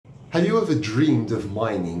Have you ever dreamed of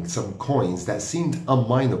mining some coins that seemed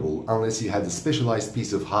unmineable unless you had a specialized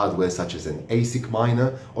piece of hardware such as an ASIC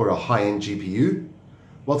miner or a high-end GPU?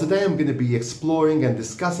 Well, today I'm going to be exploring and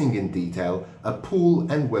discussing in detail a pool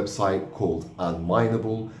and website called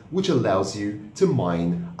Unmineable, which allows you to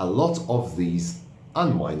mine a lot of these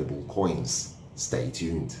unmineable coins. Stay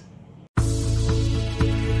tuned.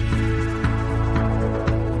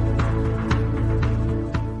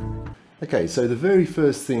 Okay, so the very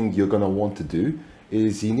first thing you're going to want to do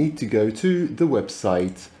is you need to go to the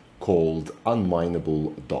website called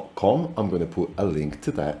unmineable.com. I'm going to put a link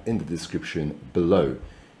to that in the description below.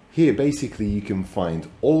 Here, basically, you can find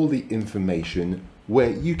all the information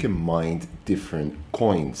where you can mine different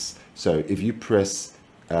coins. So if you press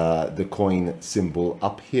the coin symbol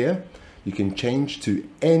up here, you can change to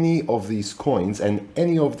any of these coins, and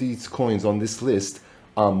any of these coins on this list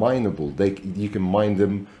are mineable. You can mine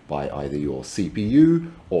them by either your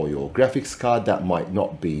CPU or your graphics card. That might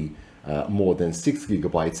not be more than 6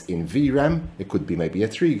 GB in VRAM. It could be maybe a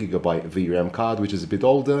 3 GB VRAM card, which is a bit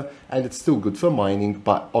older, and it's still good for mining,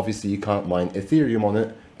 but obviously you can't mine Ethereum on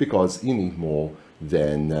it because you need more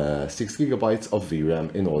than 6 GB of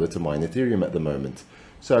VRAM in order to mine Ethereum at the moment.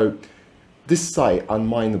 So this site,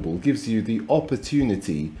 Unmineable, gives you the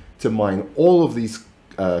opportunity to mine all of these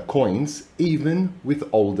coins, even with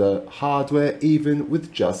older hardware, even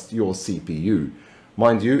with just your CPU.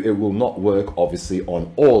 Mind you, it will not work obviously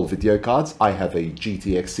on all video cards. I have a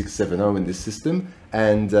GTX 670 in this system,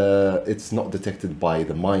 and it's not detected by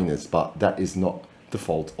the miners, but that is not the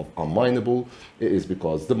fault of Unmineable. It is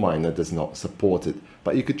because the miner does not support it.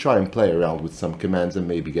 But you could try and play around with some commands and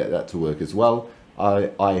maybe get that to work as well.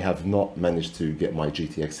 I have not managed to get my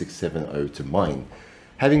GTX 670 to mine.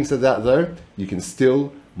 Having said that though, you can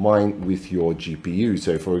still mine with your GPU.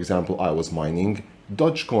 So for example, I was mining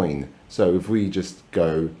DogeCoin. So if we just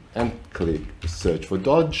go and click search for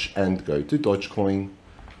Doge and go to DogeCoin,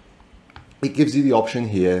 it gives you the option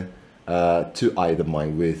here to either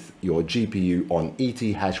mine with your GPU on ETH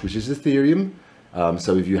hash, which is Ethereum.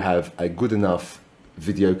 So if you have a good enough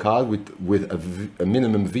video card with a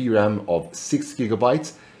minimum VRAM of 6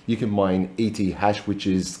 GB, you can mine ETH hash, which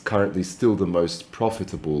is currently still the most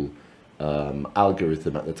profitable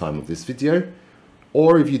algorithm at the time of this video.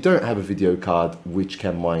 Or if you don't have a video card which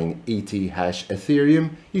can mine ETH hash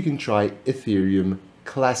Ethereum, you can try Ethereum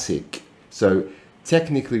Classic. So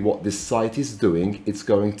technically what this site is doing, it's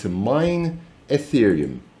going to mine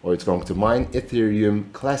Ethereum, or it's going to mine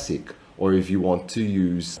Ethereum Classic. Or if you want to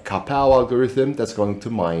use Kapow algorithm, that's going to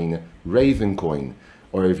mine Ravencoin.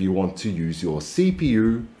 Or if you want to use your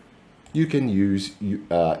CPU, you can use,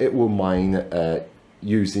 it will mine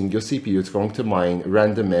using your CPU. It's going to mine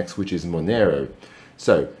RandomX, which is Monero.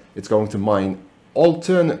 So it's going to mine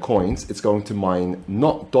alternate coins. It's going to mine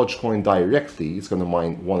not DogeCoin directly. It's going to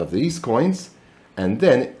mine one of these coins, and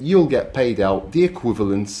then you'll get paid out the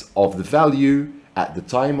equivalence of the value at the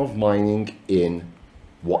time of mining in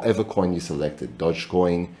whatever coin you selected,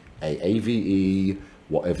 DogeCoin, AAVE,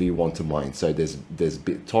 whatever you want to mine. So there's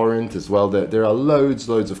BitTorrent as well. There are loads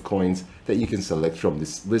of coins that you can select from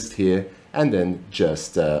this list here, and then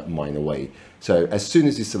just mine away. So as soon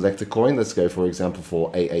as you select a coin, let's go for example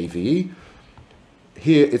for AAVE,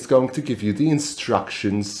 here it's going to give you the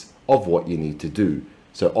instructions of what you need to do.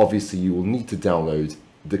 So obviously you will need to download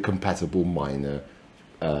the compatible miner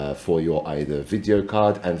for your either video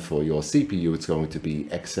card, and for your CPU it's going to be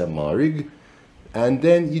XMRIG. And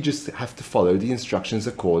then you just have to follow the instructions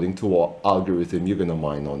according to what algorithm you're going to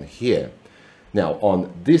mine on here. Now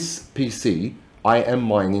on this PC, I am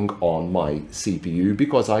mining on my CPU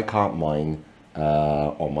because I can't mine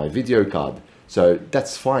on my video card. So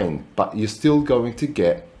that's fine, but you're still going to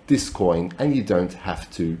get this coin, and you don't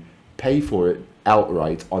have to pay for it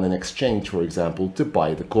outright on an exchange, for example, to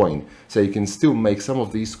buy the coin. So you can still make some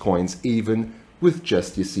of these coins even with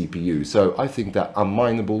just your CPU. So I think that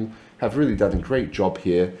Unmineable have really done a great job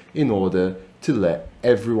here in order to let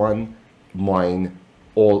everyone mine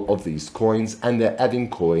all of these coins, and they're adding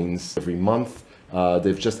coins every month.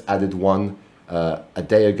 They've just added one a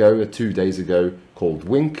day ago, or 2 days ago, called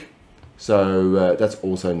Wink. So that's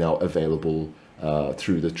also now available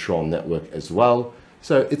through the Tron network as well.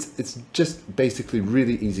 So it's just basically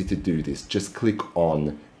really easy to do this. Just click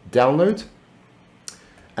on download,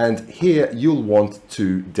 and here you'll want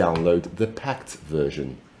to download the packed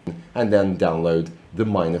version, and then download the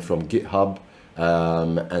miner from Github,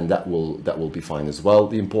 and that will be fine as well.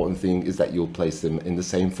 The important thing is that you'll place them in the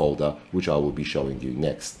same folder, which I will be showing you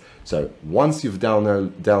next. So once you've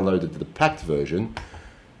downloaded the packed version,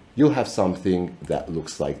 you'll have something that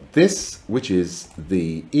looks like this, which is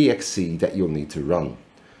the exe that you'll need to run.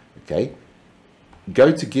 Okay,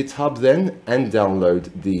 go to GitHub then and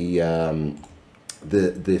download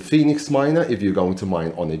the Phoenix miner if you're going to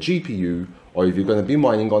mine on a GPU, or if you're going to be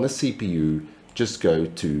mining on a CPU, just go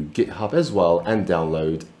to GitHub as well and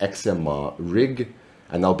download XMRIG,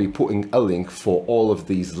 and I'll be putting a link for all of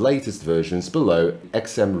these latest versions below.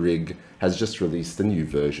 XMRIG has just released a new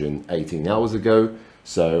version 18 hours ago,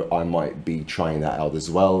 so I might be trying that out as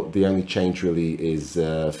well. The only change really is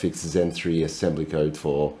fixed Zen 3 assembly code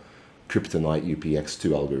for Kryptonite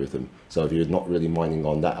UPX2 algorithm. So if you're not really mining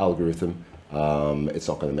on that algorithm, it's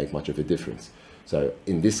not going to make much of a difference. So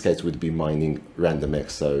in this case, we'd be mining RandomX,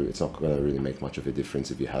 so it's not going to really make much of a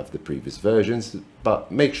difference if you have the previous versions,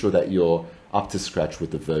 but make sure that you're up to scratch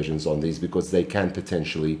with the versions on these, because they can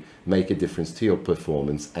potentially make a difference to your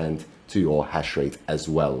performance and to your hash rate as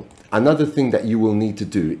well. Another thing that you will need to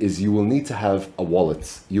do is you will need to have a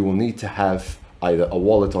wallet. You will need to have either a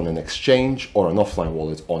wallet on an exchange or an offline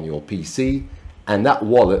wallet on your PC. And that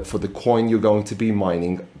wallet for the coin you're going to be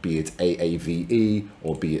mining, be it AAVE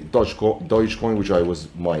or be it DogeCoin, which I was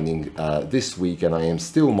mining this week, and I am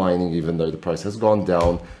still mining even though the price has gone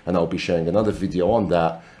down, and I'll be sharing another video on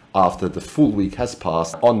that after the full week has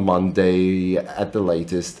passed. On Monday at the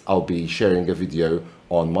latest, I'll be sharing a video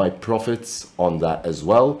on my profits on that as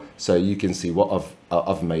well, so you can see what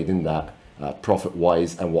I've made in that profit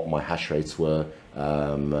wise and what my hash rates were,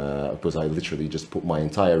 because I literally just put my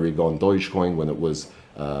entire rig on DogeCoin when it was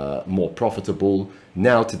more profitable.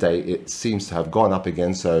 Now today it seems to have gone up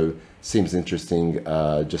again, so seems interesting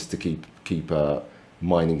just to keep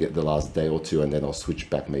mining it the last day or two, and then I'll switch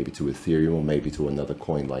back maybe to Ethereum or maybe to another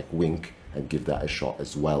coin like Wink and give that a shot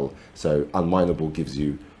as well. So Unmineable gives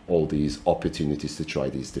you all these opportunities to try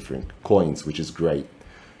these different coins, which is great.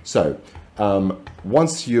 So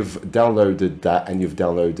once you've downloaded that and you've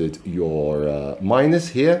downloaded your miners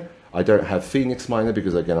here, I don't have Phoenix miner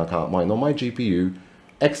because again I can't mine on my GPU.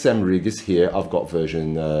 XMRIG is here. I've got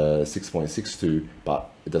version 6.62, but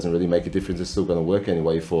it doesn't really make a difference. It's still going to work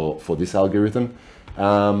anyway for this algorithm.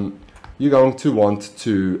 You're going to want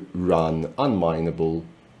to run Unmineable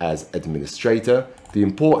as administrator. The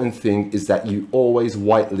important thing is that you always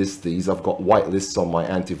whitelist these. I've got whitelists on my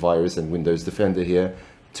antivirus and Windows Defender here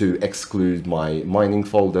to exclude my mining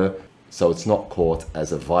folder, so it's not caught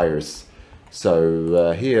as a virus.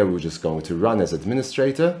 So here we're just going to run as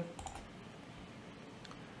administrator,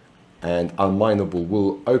 and Unmineable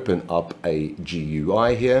will open up a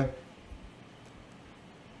GUI here,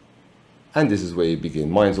 and this is where you begin.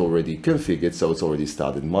 Mine's already configured, so it's already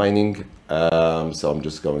started mining. So I'm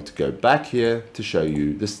just going to go back here to show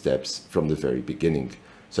you the steps from the very beginning.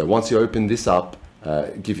 So once you open this up,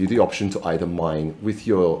 give you the option to either mine with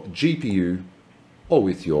your GPU or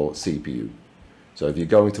with your CPU. So if you're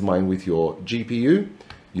going to mine with your GPU,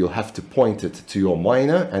 you'll have to point it to your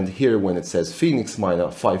miner, and here when it says Phoenix miner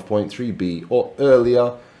 5.3b or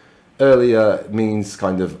earlier, earlier means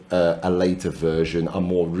kind of a later version, a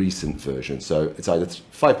more recent version. So it's either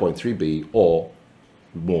 5.3b or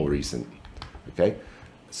more recent. Okay,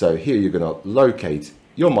 so here you're going to locate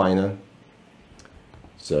your miner.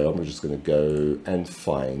 So I'm just going to go and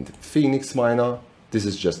find Phoenix miner. This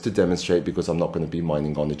is just to demonstrate because I'm not going to be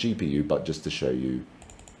mining on the GPU, but just to show you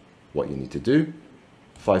what you need to do.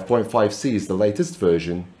 5.5c is the latest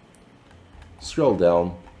version. Scroll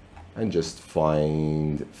down and just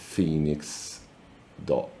find phoenix.exe,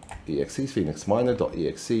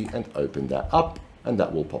 phoenixminer.exe, and open that up, and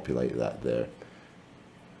that will populate that there.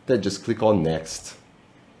 Then just click on next,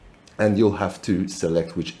 and you'll have to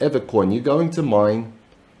select whichever coin you're going to mine,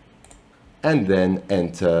 and then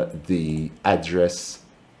enter the address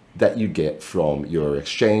that you get from your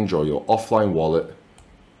exchange or your offline wallet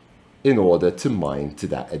in order to mine to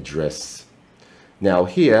that address. Now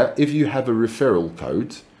here, if you have a referral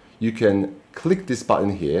code, you can click this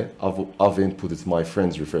button here. I've inputted my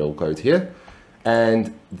friend's referral code here,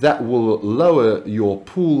 and that will lower your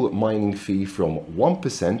pool mining fee from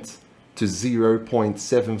 1% to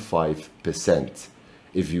 0.75%.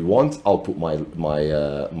 If you want, I'll put my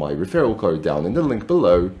referral code down in the link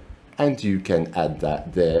below, and you can add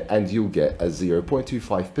that there, and you'll get a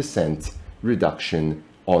 0.25% reduction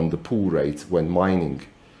on the pool rate when mining.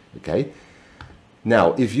 Okay.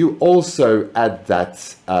 Now, if you also add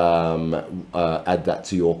that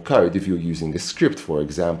to your code, if you're using a script, for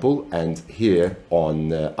example, and here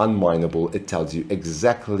on Unmineable, it tells you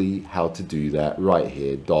exactly how to do that right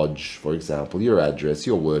here. Dodge, for example, your address,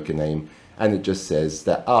 your worker name, and it just says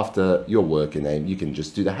that after your worker name, you can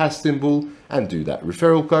just do the hash symbol and do that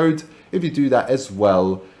referral code. If you do that as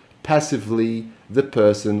well, passively, the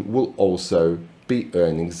person will also be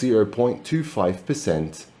earning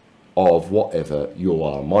 0.25% of whatever you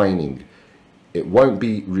are mining. It won't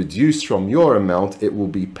be reduced from your amount, it will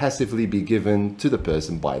be passively be given to the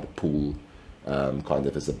person by the pool, kind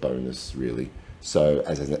of as a bonus really. So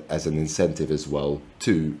as an incentive as well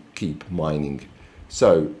to keep mining.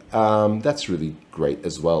 So that's really great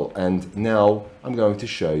as well. And now I'm going to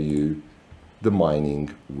show you the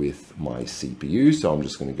mining with my CPU. So I'm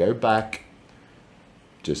just going to go back,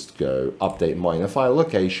 just go update miner file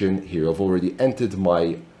location. Here I've already entered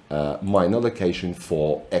my miner location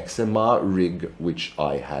for XMRIG, which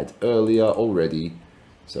I had earlier already.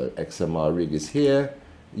 So XMRIG is here.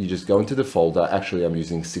 You just go into the folder. Actually, I'm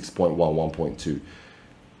using 6.11.2.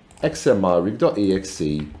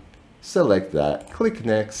 XMRIG.exe, select that, click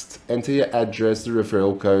next, enter your address, the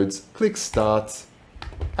referral codes, click start,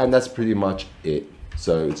 and that's pretty much it.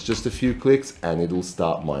 So it's just a few clicks and it'll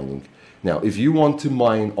start mining. Now, if you want to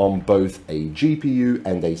mine on both a GPU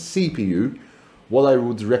and a CPU, what I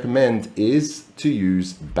would recommend is to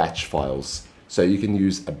use batch files. So you can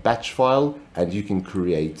use a batch file and you can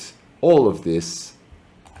create all of this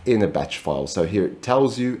in a batch file. So here it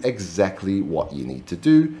tells you exactly what you need to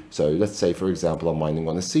do. So let's say, for example, I'm mining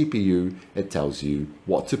on a CPU. It tells you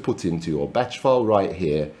what to put into your batch file right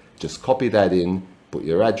here. Just copy that in, put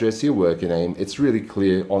your address, your worker name. It's really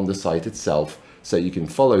clear on the site itself, so you can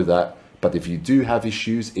follow that. But if you do have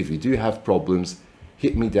issues, if you do have problems,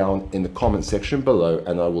 hit me down in the comment section below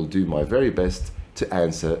and I will do my very best to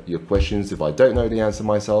answer your questions. If I don't know the answer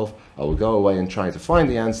myself, I will go away and try to find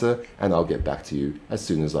the answer and I'll get back to you as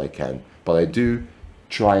soon as I can. But I do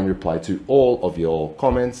try and reply to all of your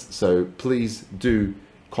comments, so please do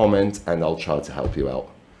comment and I'll try to help you out.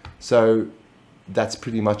 So that's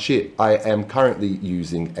pretty much it. I am currently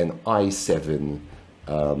using an i7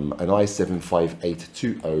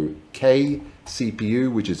 5820K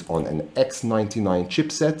CPU, which is on an X99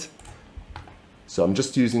 chipset. So I'm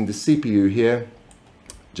just using the CPU here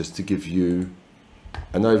just to give you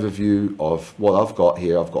an overview of what I've got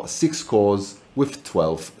here. I've got 6 cores with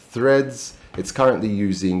 12 threads. It's currently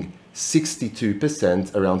using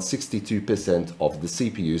 62%, around 62% of the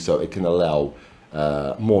CPU, so it can allow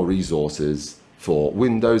more resources for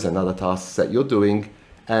Windows and other tasks that you're doing.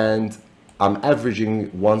 And I'm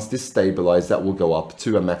averaging, once this stabilized, that will go up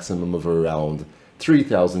to a maximum of around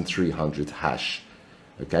 3,300 hash.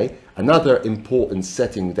 Okay, another important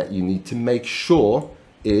setting that you need to make sure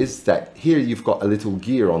is that here you've got a little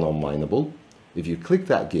gear on Unmineable. If you click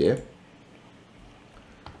that gear,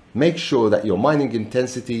 make sure that your mining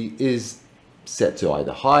intensity is set to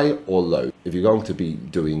either high or low. If you're going to be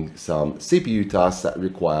doing some CPU tasks that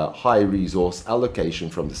require high resource allocation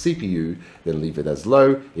from the CPU, then leave it as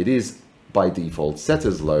low. It is by default set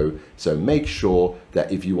as low, so make sure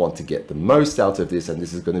that if you want to get the most out of this, and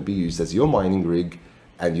this is going to be used as your mining rig,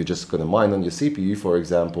 and you're just going to mine on your CPU, for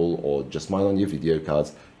example, or just mine on your video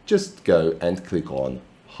cards, just go and click on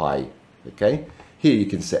high. Okay, here you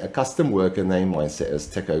can set a custom worker name. Mine set as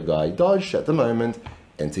Techo Guy Doge at the moment.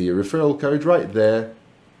 Enter your referral code right there,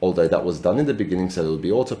 although that was done in the beginning, so it will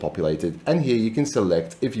be auto-populated. And here you can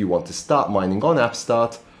select if you want to start mining on App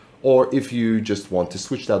Start, or if you just want to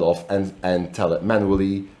switch that off and tell it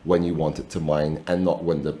manually when you want it to mine and not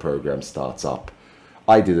when the program starts up.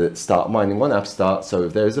 I did it start mining on App Start, so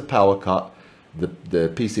if there is a power cut, the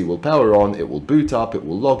PC will power on, it will boot up, it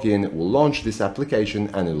will log in, it will launch this application,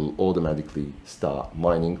 and it will automatically start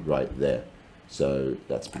mining right there. So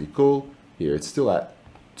that's pretty cool. Here it's still at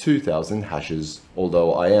 2,000 hashes,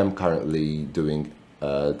 although I am currently doing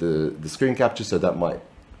the screen capture, so that might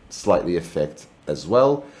slightly affect as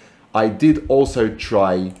well. I did also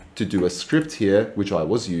try to do a script here, which I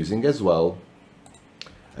was using as well.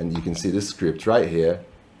 And you can see the script right here,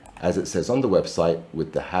 as it says on the website,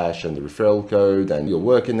 with the hash and the referral code and your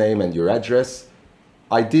worker name and your address.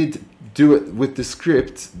 I did do it with the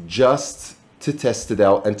script just to test it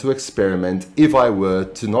out and to experiment if I were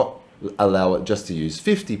to not allow it just to use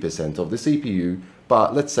 50% of the CPU,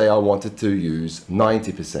 but let's say I wanted to use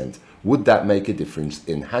 90%. Would that make a difference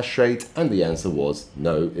in hash rate? And the answer was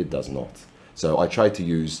no, it does not. So I tried to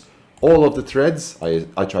use all of the threads.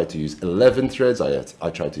 I tried to use 11 threads, I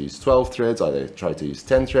tried to use 12 threads, I tried to use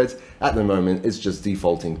 10 threads. At the moment, it's just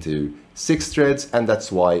defaulting to 6 threads, and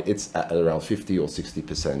that's why it's at around 50 or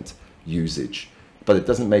 60% usage. But it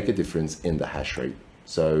doesn't make a difference in the hash rate.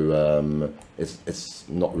 So it's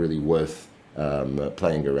not really worth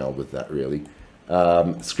playing around with that, really.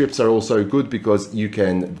 Scripts are also good because you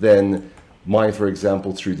can then mine, for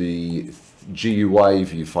example, through the GUI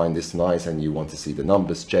if you find this nice and you want to see the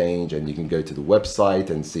numbers change, and you can go to the website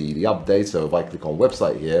and see the updates. So if I click on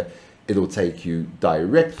website here, it'll take you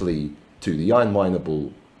directly to the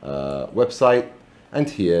Unmineable website, and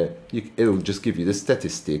here it'll just give you the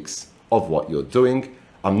statistics of what you're doing.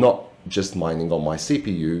 I'm not just mining on my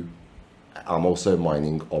CPU, I'm also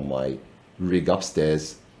mining on my rig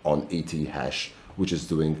upstairs on ET hash, which is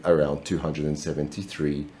doing around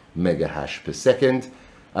 273 mega hash per second.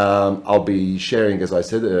 I'll be sharing, as I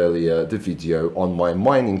said earlier, the video on my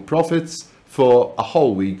mining profits for a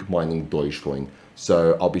whole week mining DogeCoin.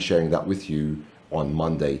 So I'll be sharing that with you on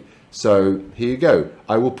Monday. So here you go.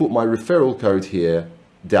 I will put my referral code here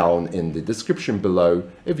down in the description below.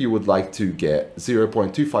 If you would like to get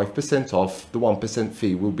 0.25% off, the 1%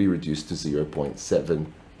 fee will be reduced to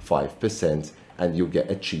 0.75%, and you'll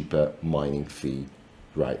get a cheaper mining fee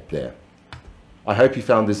right there. I hope you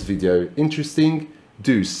found this video interesting.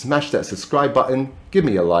 Do smash that subscribe button, give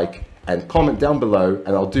me a like, and comment down below,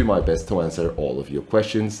 and I'll do my best to answer all of your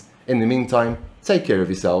questions. In the meantime, take care of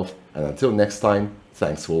yourself, and until next time,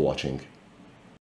 thanks for watching.